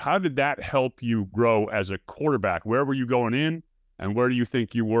How did that help you grow as a quarterback? Where were you going in, and where do you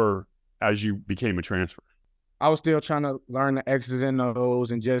think you were as you became a transfer? I was still trying to learn the X's and O's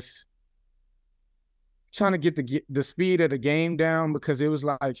and just trying to get the speed of the game down, because it was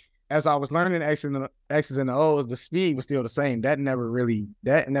like, as I was learning X's and the O's, the speed was still the same. That never really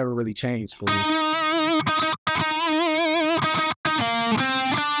changed for me.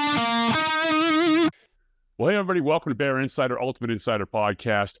 Well, hey, everybody, welcome to Bear Insider, Ultimate Insider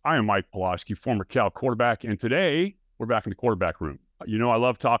Podcast. I am Mike Pawlawski, former Cal quarterback, and today we're back in the quarterback room. You know, I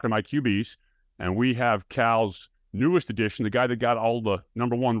love talking to my QBs, and we have Cal's newest addition, the guy that got all the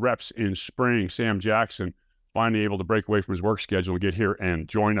 #1 reps in spring, Sam Jackson, finally able to break away from his work schedule and get here and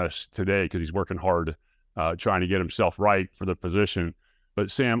join us today because he's working hard trying to get himself right for the position. But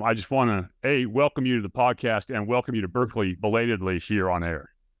Sam, I just want to, welcome you to the podcast and welcome you to Berkeley belatedly here on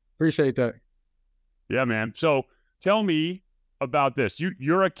air. Appreciate that. Yeah, man. So tell me about this.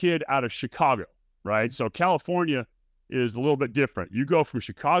 You're a kid out of Chicago, right? So California is a little bit different. You go from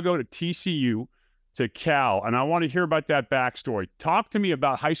Chicago to TCU to Cal, and I want to hear about that backstory. Talk to me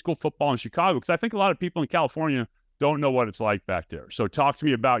about high school football in Chicago, because I think a lot of people in California don't know what it's like back there. So talk to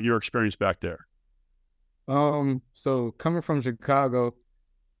me about your experience back there. So coming from Chicago's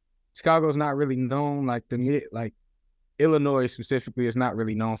not really known, like Illinois specifically is not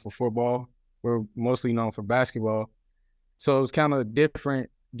really known for football. We're mostly known for basketball. So it was kind of different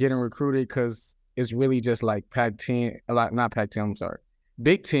getting recruited because it's really just like Pac-10, not Pac-10, I'm sorry.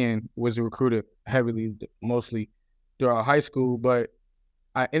 Big Ten was recruited heavily, mostly throughout high school, but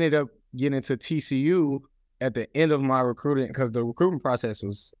I ended up getting into TCU at the end of my recruiting because the recruitment process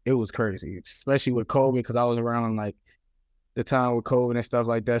was crazy, especially with COVID, because I was around like the time with COVID and stuff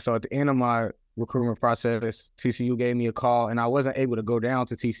like that. So at the end of my recruitment process, TCU gave me a call, and I wasn't able to go down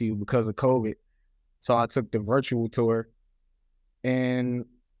to TCU because of COVID. So I took the virtual tour, and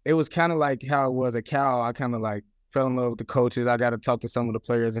it was kind of like how it was at Cal. I kind of like fell in love with the coaches. I got to talk to some of the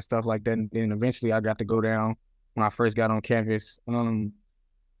players and stuff like that. And then eventually I got to go down when I first got on campus.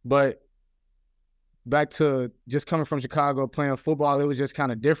 But back to just coming from Chicago, playing football, it was just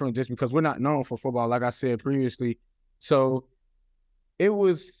kind of different just because we're not known for football, like I said previously. So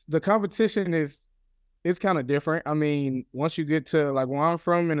the competition it's kind of different. I mean, once you get to like where I'm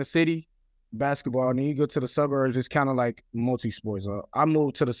from in the city, basketball, and then you go to the suburbs, it's kind of like multi-sports. I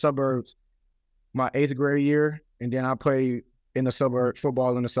moved to the suburbs my 8th grade year, and then I played in the suburbs,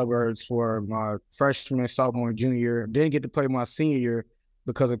 football in the suburbs for my freshman, sophomore, and junior year. Didn't get to play my senior year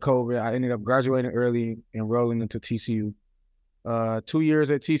because of COVID. I ended up graduating early and rolling into TCU. 2 years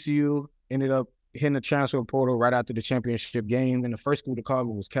at TCU, ended up hitting the transfer portal right after the championship game, and the first school to call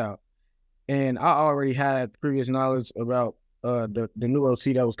me was Cal. And I already had previous knowledge about the new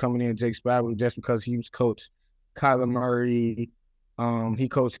OC that was coming in, Jake Spivey, just because he was coached Kyler Murray, he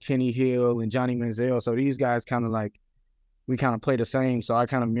coached Kenny Hill and Johnny Manziel. So these guys we kind of play the same. So I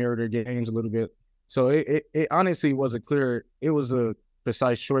kind of mirrored their games a little bit. So it honestly was a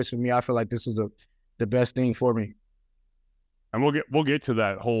precise choice for me. I feel like this was the best thing for me. And we'll get to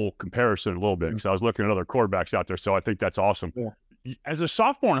that whole comparison in a little bit, because I was looking at other quarterbacks out there. So I think that's awesome. Yeah. As a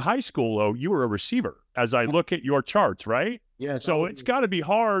sophomore in high school, though, you were a receiver, as I look at your charts, right? Yeah. So it's got to be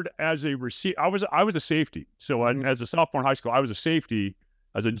hard as a receiver. I was a safety. So as a sophomore in high school, I was a safety.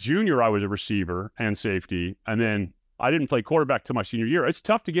 As a junior, I was a receiver and safety. And then I didn't play quarterback till my senior year. It's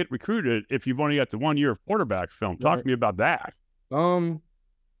tough to get recruited if you've only got the 1 year of quarterback film. Talk to me about that.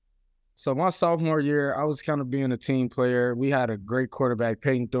 So my sophomore year, I was kind of being a team player. We had a great quarterback,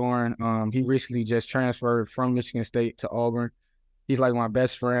 Peyton Thorne. He recently just transferred from Michigan State to Auburn. He's like my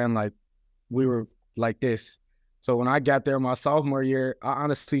best friend. Like, we were like this. So when I got there my sophomore year, I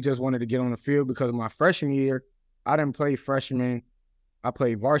honestly just wanted to get on the field because my freshman year, I didn't play freshman. I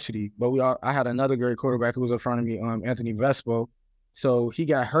played varsity, but I had another great quarterback who was in front of me, Anthony Vespo. So he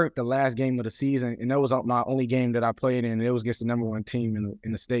got hurt the last game of the season, and that was my only game that I played in. And it was against the #1 team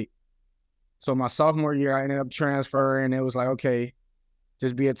in the state. So my sophomore year, I ended up transferring. It was like, okay,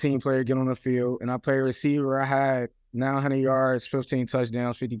 just be a team player, get on the field. And I played receiver. I had 900 yards, 15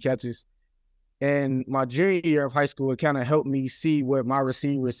 touchdowns, 50 catches. And my junior year of high school, it kind of helped me see what my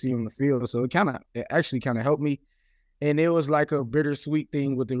receivers see on the field. So it actually kind of helped me. And it was like a bittersweet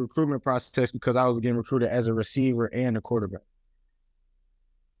thing with the recruitment process because I was getting recruited as a receiver and a quarterback.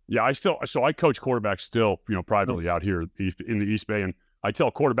 Yeah, I coach quarterbacks still, privately out here in the East Bay. And I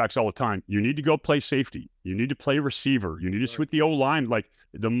tell quarterbacks all the time, you need to go play safety. You need to play receiver. You need to switch the O-line. Like,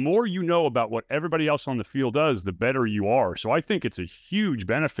 the more you know about what everybody else on the field does, the better you are. So I think it's a huge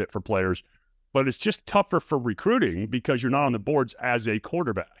benefit for players, but it's just tougher for recruiting because you're not on the boards as a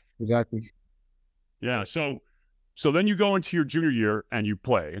quarterback. Exactly. Yeah. So So then you go into your junior year and you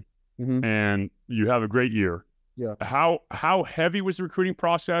play, and you have a great year. Yeah. How heavy was the recruiting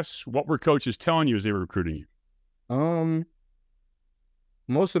process? What were coaches telling you as they were recruiting you?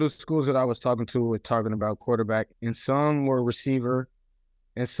 Most of the schools that I was talking to were talking about quarterback, and some were receiver,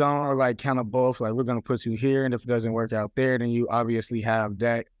 and some are like kind of both. Like, we're gonna put you here, and if it doesn't work out there, then you obviously have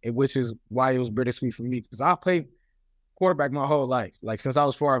that. Which is why it was bittersweet for me, because I played quarterback my whole life. Like, since I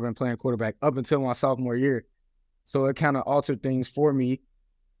was 4, I've been playing quarterback up until my sophomore year. So it kind of altered things for me.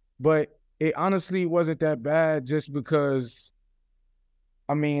 But it honestly wasn't that bad, just because,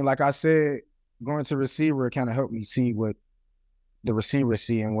 I mean, like I said, going to receiver kind of helped me see what the receivers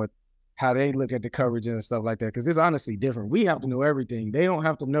see and how they look at the coverages and stuff like that. Because it's honestly different. We have to know everything. They don't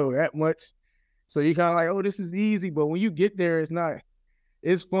have to know that much. So you kind of like, oh, this is easy. But when you get there, it's not.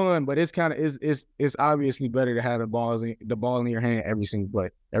 It's fun, but it's kind of it's obviously better to have the ball in your hand every single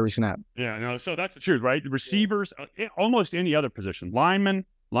play, every snap. Yeah, no. So that's the truth, right? The receivers, almost any other position, linemen,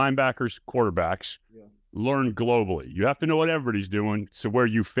 linebackers, quarterbacks, learn globally. You have to know what everybody's doing, so where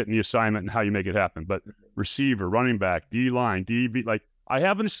you fit in the assignment and how you make it happen. But receiver, running back, D line, DB, like, I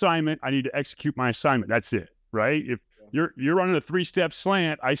have an assignment, I need to execute my assignment. That's it, right? If you're running a 3-step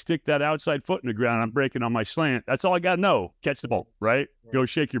slant, I stick that outside foot in the ground, I'm breaking on my slant. That's all I got to know. Catch the ball, right? Go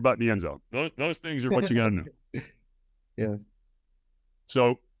shake your butt in the end zone. Those things are what you got to know. Yeah.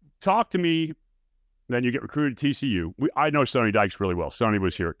 So talk to me. Then you get recruited to TCU. I know Sonny Dykes really well. Sonny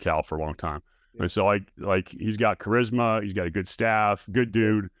was here at Cal for a long time. And so he's got charisma. He's got a good staff, good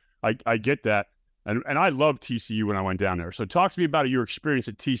dude. I get that. And I loved TCU when I went down there. So talk to me about your experience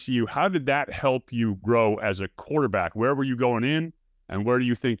at TCU. How did that help you grow as a quarterback? Where were you going in, and where do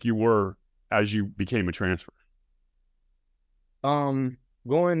you think you were as you became a transfer? Going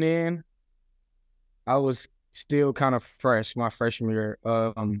in, I was still kind of fresh my freshman year.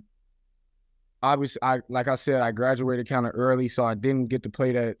 Like I said, I graduated kind of early, so I didn't get to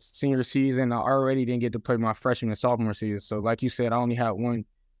play that senior season. I already didn't get to play my freshman and sophomore season. So like you said, I only had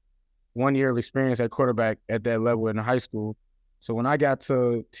one year of experience at quarterback at that level in high school. So when I got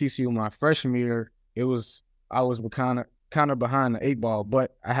to TCU my freshman year, I was kind of behind the 8 ball,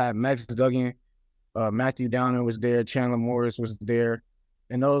 but I had Max Duggan, Matthew Downer was there, Chandler Morris was there,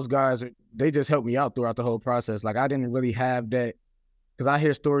 and those guys, they just helped me out throughout the whole process. Like, I didn't really have that, because I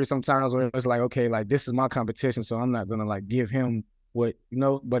hear stories sometimes where it's like, okay, like, this is my competition, so I'm not gonna like give him what,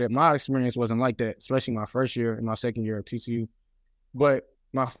 but in my experience wasn't like that, especially my first year and my second year at TCU. But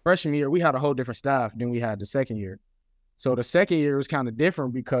my freshman year, we had a whole different staff than we had the second year. So the second year was kind of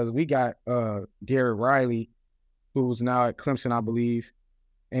different, because we got Garrett Riley, who's now at Clemson, I believe.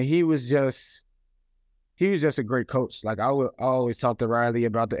 And he was just a great coach. Like, I always talk to Riley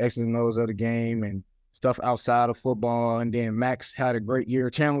about the X's and O's of the game and stuff outside of football. And then Max had a great year.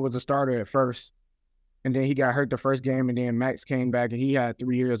 Chandler was a starter at first, and then he got hurt the first game, and then Max came back, and he had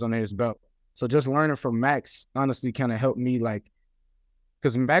 3 years under his belt. So just learning from Max honestly kind of helped me, like,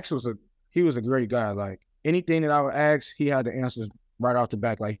 because Max was a great guy. Like, anything that I would ask, he had the answers right off the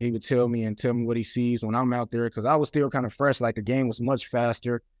back. Like, he would tell me what he sees when I'm out there, because I was still kind of fresh. Like, the game was much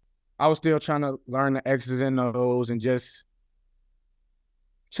faster. I was still trying to learn the X's and O's and just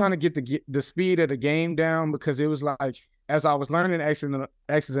trying to get the speed of the game down, because it was like, as I was learning the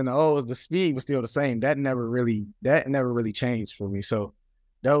X's and the O's, the speed was still the same. That never really changed for me. So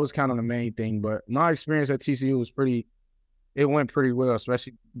that was kind of the main thing. But my experience at TCU was it went pretty well,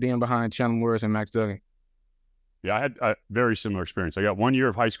 especially being behind Chandler Morris and Max Duggan. Yeah, I had a very similar experience. I got 1 year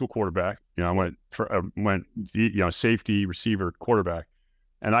of high school quarterback. I went safety, receiver, quarterback,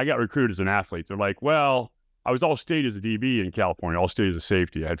 and I got recruited as an athlete. They're like, well, I was all state as a DB in California, all state as a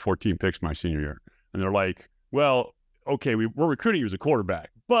safety. I had 14 picks my senior year, and they're like, well, okay, we're recruiting you as a quarterback,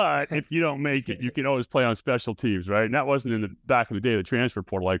 but if you don't make it, you can always play on special teams, right? And that wasn't in the back of the day of the transfer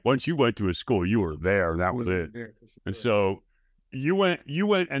portal. Like, once you went to a school, you were there, and that was it. And so you went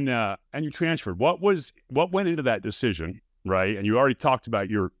and you transferred. What went into that decision, right? And you already talked about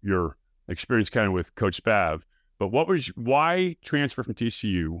your experience kind of with Coach Spav, but why transfer from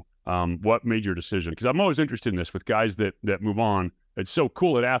TCU? What made your decision? Because I'm always interested in this with guys that move on. It's so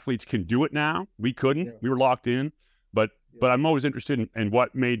cool that athletes can do it now. We couldn't. Yeah. We were locked in. But I'm always interested in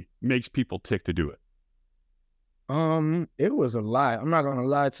what makes people tick to do it. It was a lot. I'm not gonna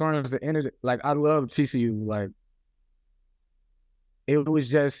lie. As far as the end of it, like, I love TCU. Like, it was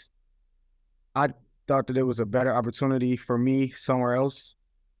just, I thought that it was a better opportunity for me somewhere else,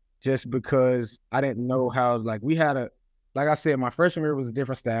 just because I didn't know how, like, like I said, my freshman year was a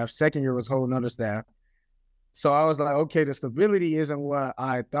different staff. Second year was a whole nother staff. So I was like, okay, the stability isn't what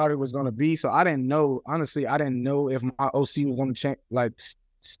I thought it was going to be. So I didn't know, honestly, if my OC was going to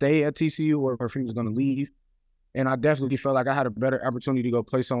stay at TCU or if he was going to leave. And I definitely felt like I had a better opportunity to go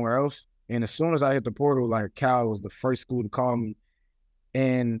play somewhere else. And as soon as I hit the portal, like Cal was the first school to call me.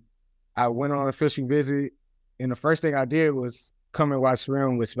 And I went on an official visit. And the first thing I did was come and watch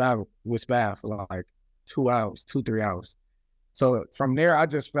film with Spav for like 2 hours, 3 hours. So from there, I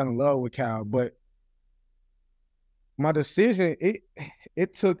just fell in love with Cal. But my decision,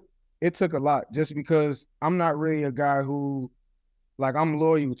 it took a lot, just because I'm not really a guy who, like, I'm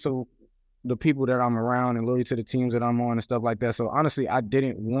loyal to the people that I'm around and loyal to the teams that I'm on and stuff like that. So honestly, I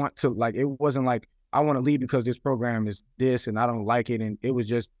didn't want to, like, it wasn't like I want to leave because this program is this and I don't like it. And it was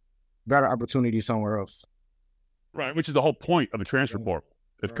just better opportunity somewhere else. Right, which is the whole point of a transfer portal.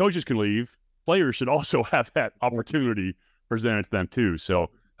 If coaches can leave, players should also have that opportunity presented to them too. So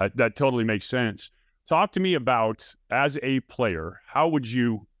that totally makes sense. Talk to me about, as a player, how would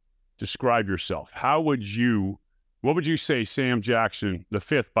you describe yourself? What would you say Sam Jackson the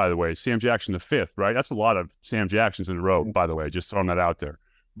fifth, by the way, Sam Jackson the fifth, right? That's a lot of Sam Jacksons in a row, by the way, just throwing that out there.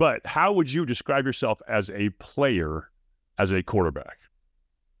 But how would you describe yourself as a player, as a quarterback?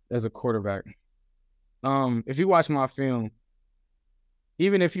 As a quarterback. If you watch my film,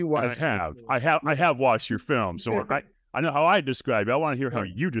 even if you watch, I have watched your film, so I know how I describe it. I want to hear how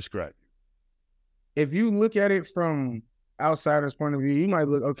you describe it. If you look at it from outsider's point of view, you might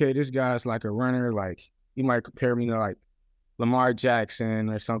look, okay, this guy's like a runner. Like, you might compare me to like Lamar Jackson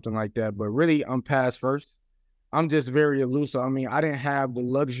or something like that. But really, I'm pass first. I'm just very elusive. I mean, I didn't have the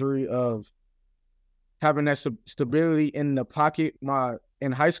luxury of having that stability in the pocket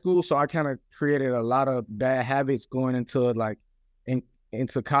in high school. So I kind of created a lot of bad habits going into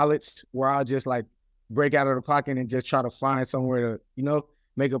into college, where I just like break out of the pocket and just try to find somewhere to,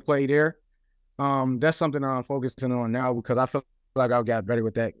 make a play there. That's something that I'm focusing on now, because I feel like I got better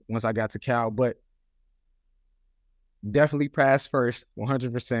with that once I got to Cal. But definitely pass first,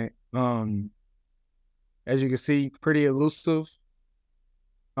 100%. As you can see, pretty elusive.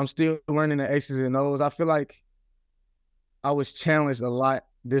 I'm still learning the X's and O's. I feel like I was challenged a lot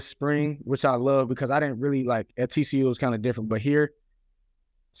this spring, which I love, because I didn't really like, at TCU it was kind of different, but here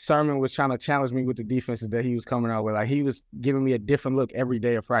Sermon was trying to challenge me with the defenses that he was coming out with. Like, he was giving me a different look every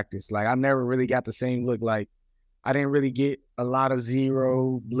day of practice. Like, I never really got the same look. Like, I didn't really get a lot of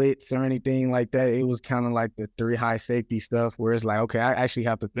zero blitz or anything like that. It was kind of like the 3 high safety stuff, where it's like, okay, I actually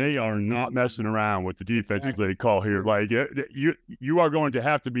have to. They are not messing around with the defenses they call here. Like, you are going to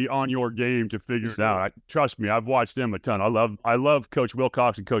have to be on your game to figure it out. Trust me, I've watched them a ton. I love Coach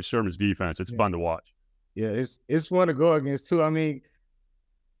Wilcox and Coach Sermon's defense. It's fun to watch. Yeah, it's fun to go against too. I mean,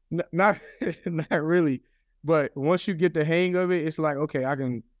 not really, but once you get the hang of it, it's like, okay, I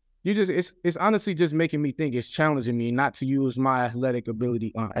can. It's honestly just making me think. It's challenging me not to use my athletic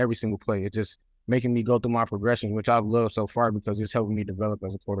ability on every single play. It's just making me go through my progression, which I've loved so far, because it's helping me develop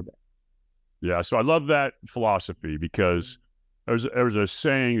as a quarterback. Yeah, so I love that philosophy, because there's a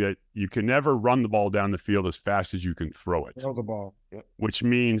saying that you can never run the ball down the field as fast as you can throw it. Throw the ball. Yep. Which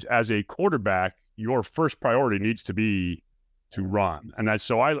means, as a quarterback, your first priority needs to be to run. And that's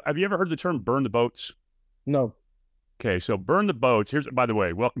have you ever heard the term burn the boats? No. Okay, so burn the boats. By the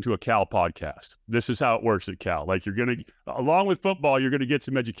way, welcome to a Cal podcast. This is how it works at Cal. Like, you're going to, along with football, you're going to get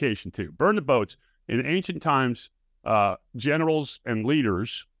some education too. Burn the boats. In ancient times, generals and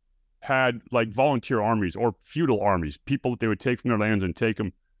leaders had like volunteer armies or feudal armies, people that they would take from their lands and take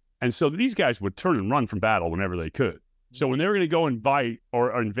them. And so these guys would turn and run from battle whenever they could. So when they were going to go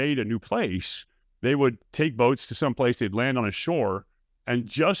invade a new place, they would take boats to some place, they'd land on a shore, and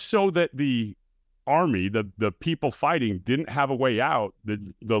just so that the army, the people fighting, didn't have a way out,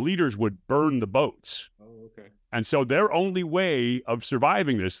 the leaders would burn the boats. Oh, okay. And so their only way of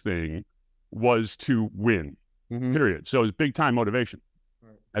surviving this thing was to win. Period. So it's big time motivation.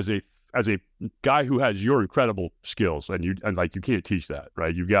 Right. As a guy who has your incredible skills, and like, you can't teach that,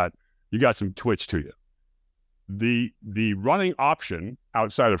 right? You got some twitch to you. The running option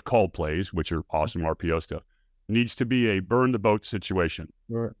outside of call plays, which are awesome RPO stuff, needs to be a burn the boat situation.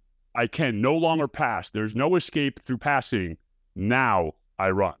 Right. I can no longer pass. There's no escape through passing. Now I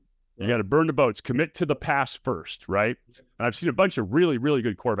run. You got to burn the boats, commit to the pass first, right? And I've seen a bunch of really, really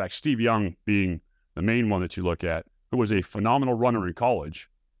good quarterbacks, Steve Young being the main one that you look at, who was a phenomenal runner in college,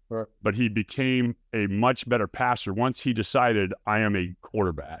 but he became a much better passer once he decided, I am a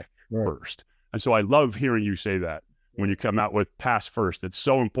quarterback first. And so I love hearing you say that when you come out with pass first. It's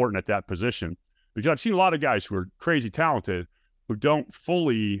so important at that position, because I've seen a lot of guys who are crazy talented who don't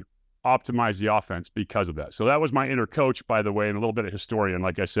fully optimize the offense because of that. So that was my inner coach, by the way, and a little bit of historian.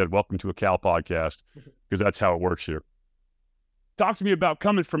 Like I said, welcome to a Cal podcast, because that's how it works here. Talk to me about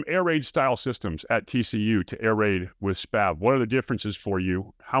coming from air raid style systems at TCU to air raid with Spav. What are the differences for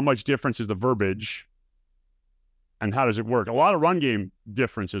you? How much difference is the verbiage? And how does it work? A lot of run game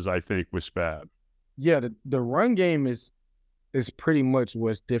differences, I think, with SPAB. Yeah, the run game is pretty much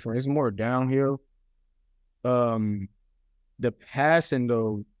what's different. It's more downhill. The passing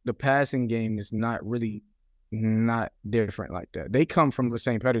game is not different like that. They come from the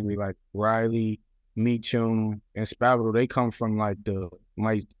same pedigree, like Riley, Meacham, and Spavital. They come from like the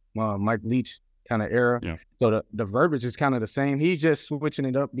Mike Leach kind of era. Yeah. So the verbiage is kind of the same. He's just switching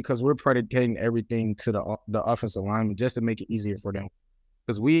it up because we're predicating everything to the offensive lineman just to make it easier for them.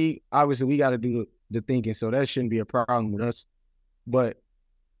 Because we got to do the thinking, so that shouldn't be a problem with us. But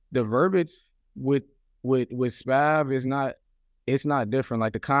the verbiage with Spav is not. It's not different.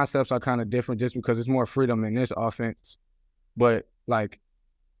 Like the concepts are kind of different just because it's more freedom in this offense. But like,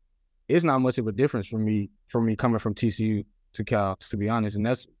 it's not much of a difference for me coming from TCU to Cal, to be honest. And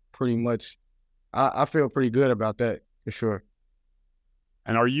that's pretty much, I feel pretty good about that for sure.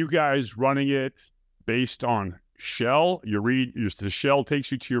 And are you guys running it based on shell? The shell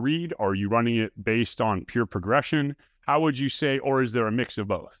takes you to your read? Or are you running it based on pure progression? How would you say, or is there a mix of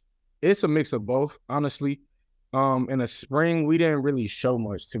both? It's a mix of both, honestly. In the spring, we didn't really show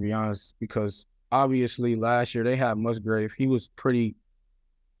much, to be honest, because obviously last year they had Musgrave. He's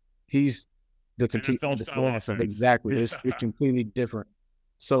the complete exactly. Yeah. It's completely different.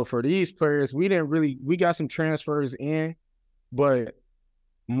 So for these players, we got some transfers in, but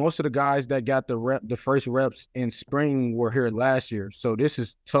most of the guys that got the first reps in spring were here last year. So this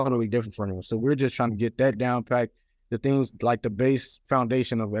is totally different for them. So we're just trying to get that down packed, the things like the base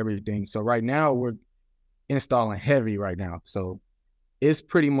foundation of everything. So right now we're installing heavy right now. So it's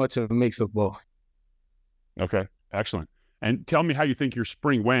pretty much a mix of both. Okay, excellent. And tell me how you think your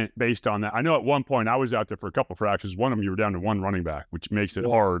spring went based on that. I know at one point I was out there for a couple of fractions. One of them you were down to one running back, which makes it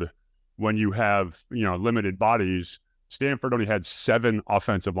hard when you have, limited bodies. Stanford only had 7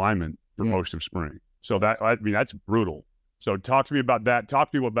 offensive linemen for most of spring. So that's brutal. So talk to me about that.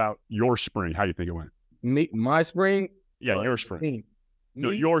 Talk to me about your spring, how you think it went. My spring? Yeah, your spring. No,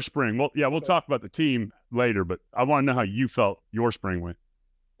 your spring. Well, yeah, we'll talk about the team later, but I want to know how you felt your spring went.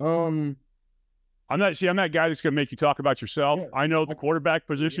 I'm that guy that's going to make you talk about yourself. Yeah. I know the quarterback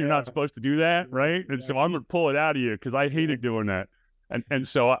position, you're not supposed to do that, right? And so I'm going to pull it out of you because I hated doing that. And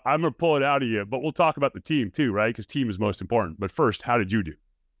so I'm going to pull it out of you, but we'll talk about the team too, right? Because team is most important. But first, how did you do?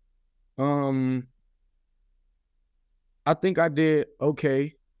 I think I did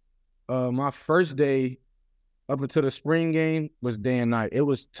okay. My first day up until the spring game was day and night. It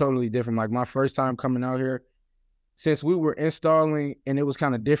was totally different. Like my first time coming out here, since we were installing and it was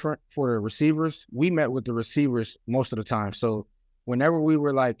kind of different for the receivers, we met with the receivers most of the time. So whenever we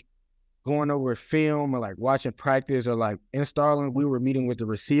were like going over film or like watching practice or like installing, we were meeting with the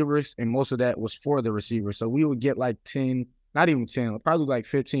receivers, and most of that was for the receivers. So we would get like 10, not even 10, probably like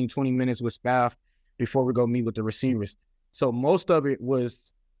 15, 20 minutes with staff before we go meet with the receivers. So most of it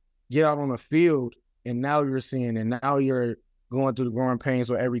was get out on the field, and now you're seeing, and now you're going through the growing pains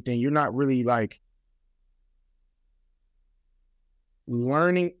with everything. You're not really like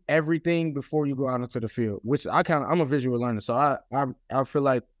learning everything before you go out into the field, which I'm a visual learner. So I feel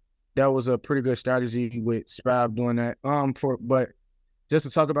like that was a pretty good strategy with Spab doing that. But just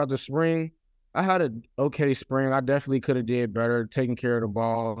to talk about the spring, I had an okay spring. I definitely could have did better taking care of the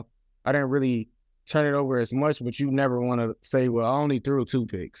ball. I didn't really turn it over as much, but you never want to say, well, I only threw 2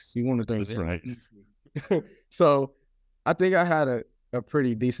 picks. You want to think right. So I think I had a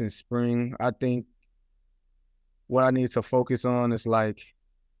pretty decent spring. I think what I need to focus on is like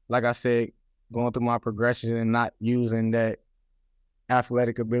I said, going through my progression and not using that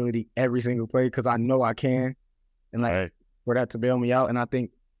athletic ability every single play because I know I can, and for that to bail me out. And I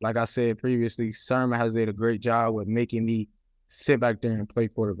think, like I said previously, Sermon has did a great job with making me sit back there and play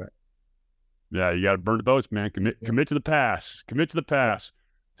quarterback. Yeah, you got to burn the boats, man. Commit to the pass. Commit to the pass.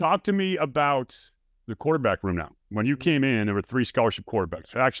 Talk to me about the quarterback room now. When you came in, there were 3 scholarship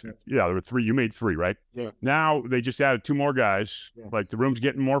quarterbacks. Actually, there were 3. You made 3, right? Yeah. Now they just added 2 more guys. Yes. Like the room's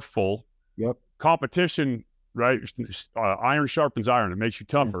getting more full. Yep. Competition, right? Iron sharpens iron. It makes you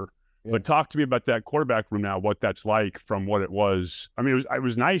tougher. Yeah. But talk to me about that quarterback room now, what that's like from what it was. I mean, it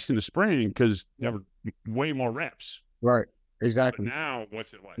was nice in the spring because there were way more reps. Right. Exactly. But now,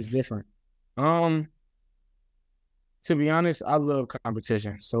 what's it like? It's different. To be honest, I love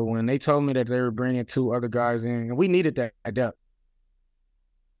competition. So when they told me that they were bringing 2 other guys in, and we needed that depth.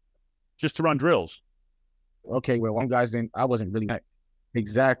 Just to run drills. Okay, well, one guy's in, I wasn't really back.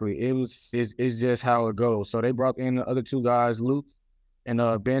 Exactly. It's just how it goes. So they brought in the other 2 guys, Luke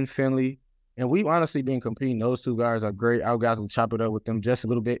and Ben Finley. And we've honestly been competing. Those 2 guys are great. Our guys will chop it up with them just a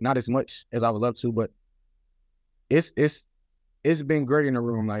little bit. Not as much as I would love to, but it's been great in the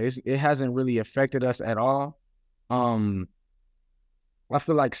room. Like it hasn't really affected us at all. Um, I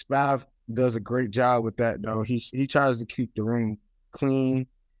feel like Spav does a great job with that though. He tries to keep the room clean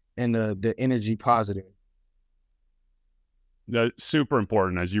and the energy positive. That's super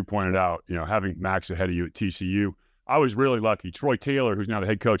important, as you pointed out, having Max ahead of you at TCU. I was really lucky. Troy Taylor, who's now the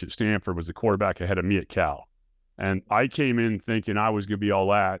head coach at Stanford, was the quarterback ahead of me at Cal. And I came in thinking I was going to be all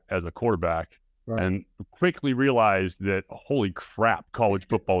that as a quarterback, Right. and quickly realized that, holy crap, college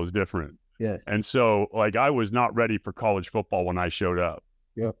football is different. Yes. And so, I was not ready for college football when I showed up.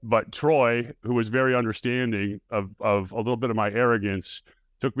 Yep. But Troy, who was very understanding of a little bit of my arrogance,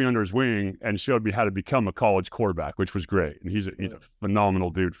 took me under his wing and showed me how to become a college quarterback, which was great. And he's a phenomenal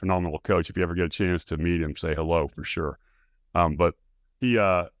dude, phenomenal coach. If you ever get a chance to meet him, say hello for sure. But he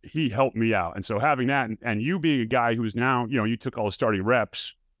helped me out. And so having that, and you being a guy who's now, you took all the starting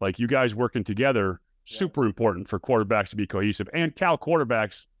reps, like you guys working together, super important for quarterbacks to be cohesive. And Cal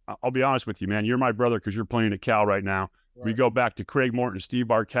quarterbacks, I'll be honest with you, man, you're my brother because you're playing at Cal right now. Right. We go back to Craig Morton, Steve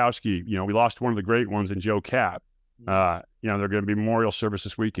Barkowski. We lost one of the great ones in Joe Cap. They're going to be memorial service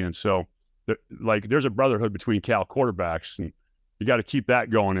this weekend. So, there's a brotherhood between Cal quarterbacks, and you got to keep that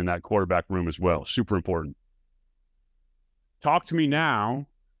going in that quarterback room as well. Super important. Talk to me now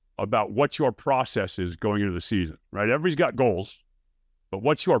about what your process is going into the season, right? Everybody's got goals, but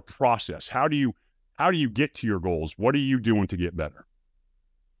what's your process? How do you get to your goals? What are you doing to get better?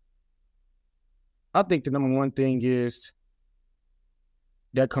 I think the number one thing is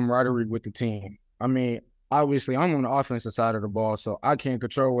that camaraderie with the team. I mean, obviously, I'm on the offensive side of the ball, so I can't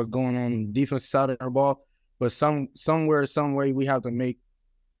control what's going on the defensive side of the ball. But somewhere, some way, we have to make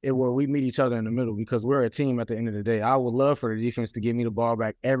it where we meet each other in the middle because we're a team at the end of the day. I would love for the defense to give me the ball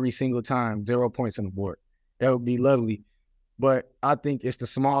back every single time, 0 points on the board. That would be lovely. But I think it's the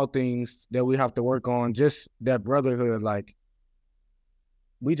small things that we have to work on, just that brotherhood.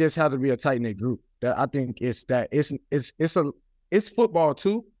 We just have to be a tight-knit group. That I think it's football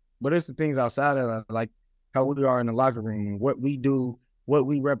too, but it's the things outside of that, like how we are in the locker room, what we do, what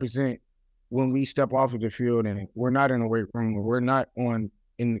we represent when we step off of the field, and we're not in a weight room, or we're not in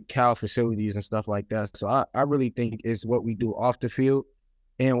the Cal facilities and stuff like that. So I really think it's what we do off the field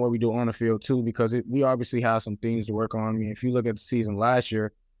and what we do on the field too, because we obviously have some things to work on. I mean, if you look at the season last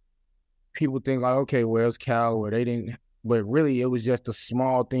year, people think like, okay, well, it's Cal, where they didn't, but really it was just the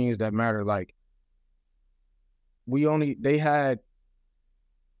small things that matter. Like they had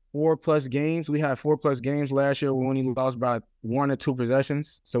 4+ games. We had 4+ games last year. We only lost by 1 or 2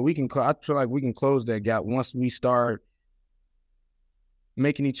 possessions. So I feel like we can close that gap once we start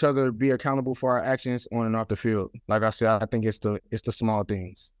making each other be accountable for our actions on and off the field. Like I said, I think it's the small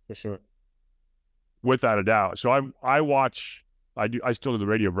things for sure. Without a doubt. So I still do the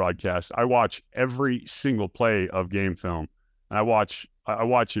radio broadcast. I watch every single play of game film, and I watch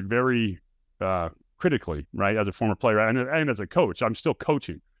it very critically, right? As a former player and as a coach, I'm still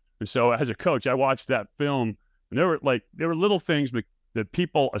coaching. And so as a coach, I watched that film, and there were little things that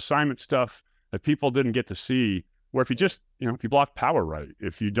people, assignment stuff that people didn't get to see, where if you just, if you block power right,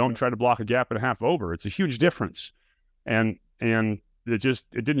 if you don't try to block a gap and a half over, it's a huge difference. And it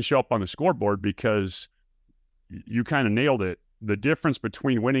didn't show up on the scoreboard because you kind of nailed it. The difference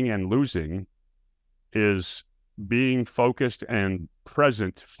between winning and losing is being focused and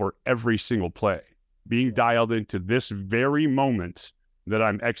present for every single play, being dialed into this very moment that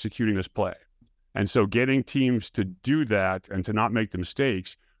I'm executing this play. And so getting teams to do that and to not make the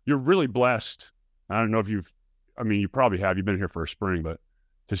mistakes, you're really blessed. I don't know if you probably have, you've been here for a spring, but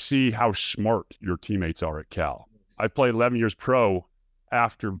to see how smart your teammates are at Cal. I played 11 years pro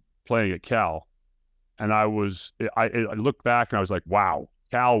after playing at Cal, and I looked back and I was like, wow,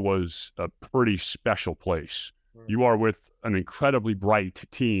 Cal was a pretty special place. You are with an incredibly bright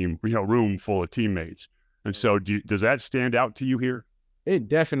team, room full of teammates. And so does that stand out to you here? It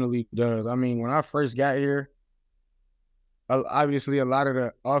definitely does. I mean, when I first got here, obviously a lot of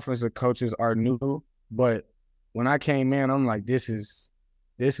the offensive coaches are new, but when I came in, I'm like, this is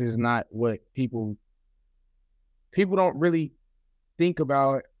not what people don't really think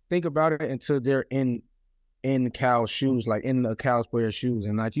about it until they're in Cal's shoes, like in the Cal's player's shoes.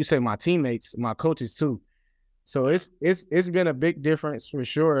 And like you say, my teammates, my coaches too. So it's been a big difference for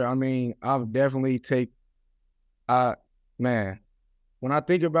sure. I mean, I've definitely when I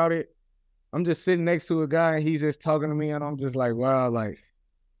think about it, I'm just sitting next to a guy and he's just talking to me, and I'm just like, wow, like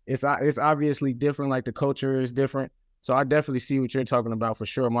it's obviously different. Like the culture is different. So I definitely see what you're talking about for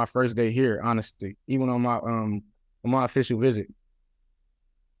sure. My first day here, honestly, even on my official visit.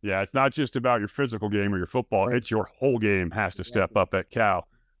 Yeah, it's not just about your physical game or your football. Right. It's your whole game has to step up at Cal,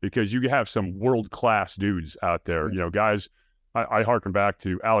 because you have some world-class dudes out there. Guys, I harken back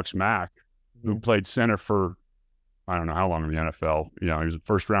to Alex Mack, who played center for I don't know how long in the NFL. He was a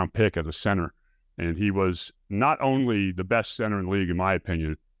first round pick as a center. And he was not only the best center in the league, in my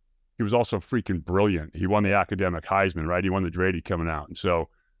opinion, he was also freaking brilliant. He won the academic Heisman, right? He won the Drady coming out. And so,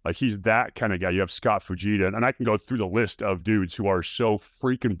 like, he's that kind of guy. You have Scott Fujita, and I can go through the list of dudes who are so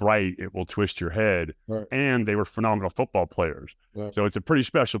freaking bright, it will twist your head. Right. And they were phenomenal football players. Right. So it's a pretty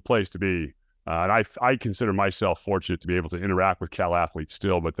special place to be. And I consider myself fortunate to be able to interact with Cal athletes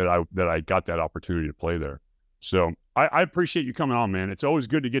still, but that I got that opportunity to play there. So I appreciate you coming on, man. It's always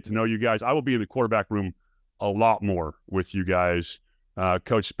good to get to know you guys. I will be in the quarterback room a lot more with you guys.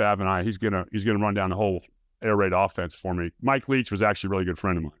 Coach Spav and I, he's gonna run down the whole air raid offense for me. Mike Leach was actually a really good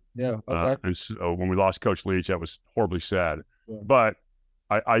friend of mine. Yeah. Okay. And so when we lost Coach Leach, that was horribly sad. Yeah. But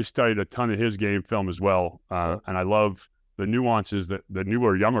I studied a ton of his game film as well, and I love the nuances that the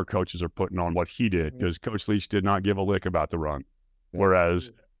newer, younger coaches are putting on what he did, because Coach Leach did not give a lick about the run,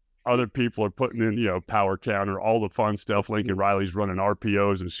 whereas other people are putting in, power counter, all the fun stuff. Lincoln Riley's running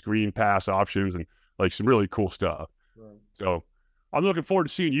RPOs and screen pass options and like some really cool stuff. Right. So I'm looking forward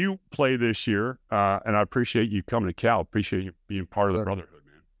to seeing you play this year, and I appreciate you coming to Cal. Appreciate you being part of the brotherhood,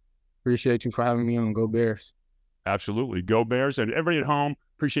 man. Appreciate you for having me on. Go Bears. Absolutely. Go Bears. And everybody at home,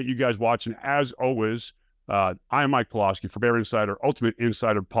 appreciate you guys watching. As always, I am Mike Pawlawski for Bear Insider, Ultimate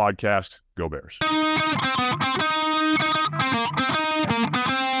Insider Podcast. Go Bears.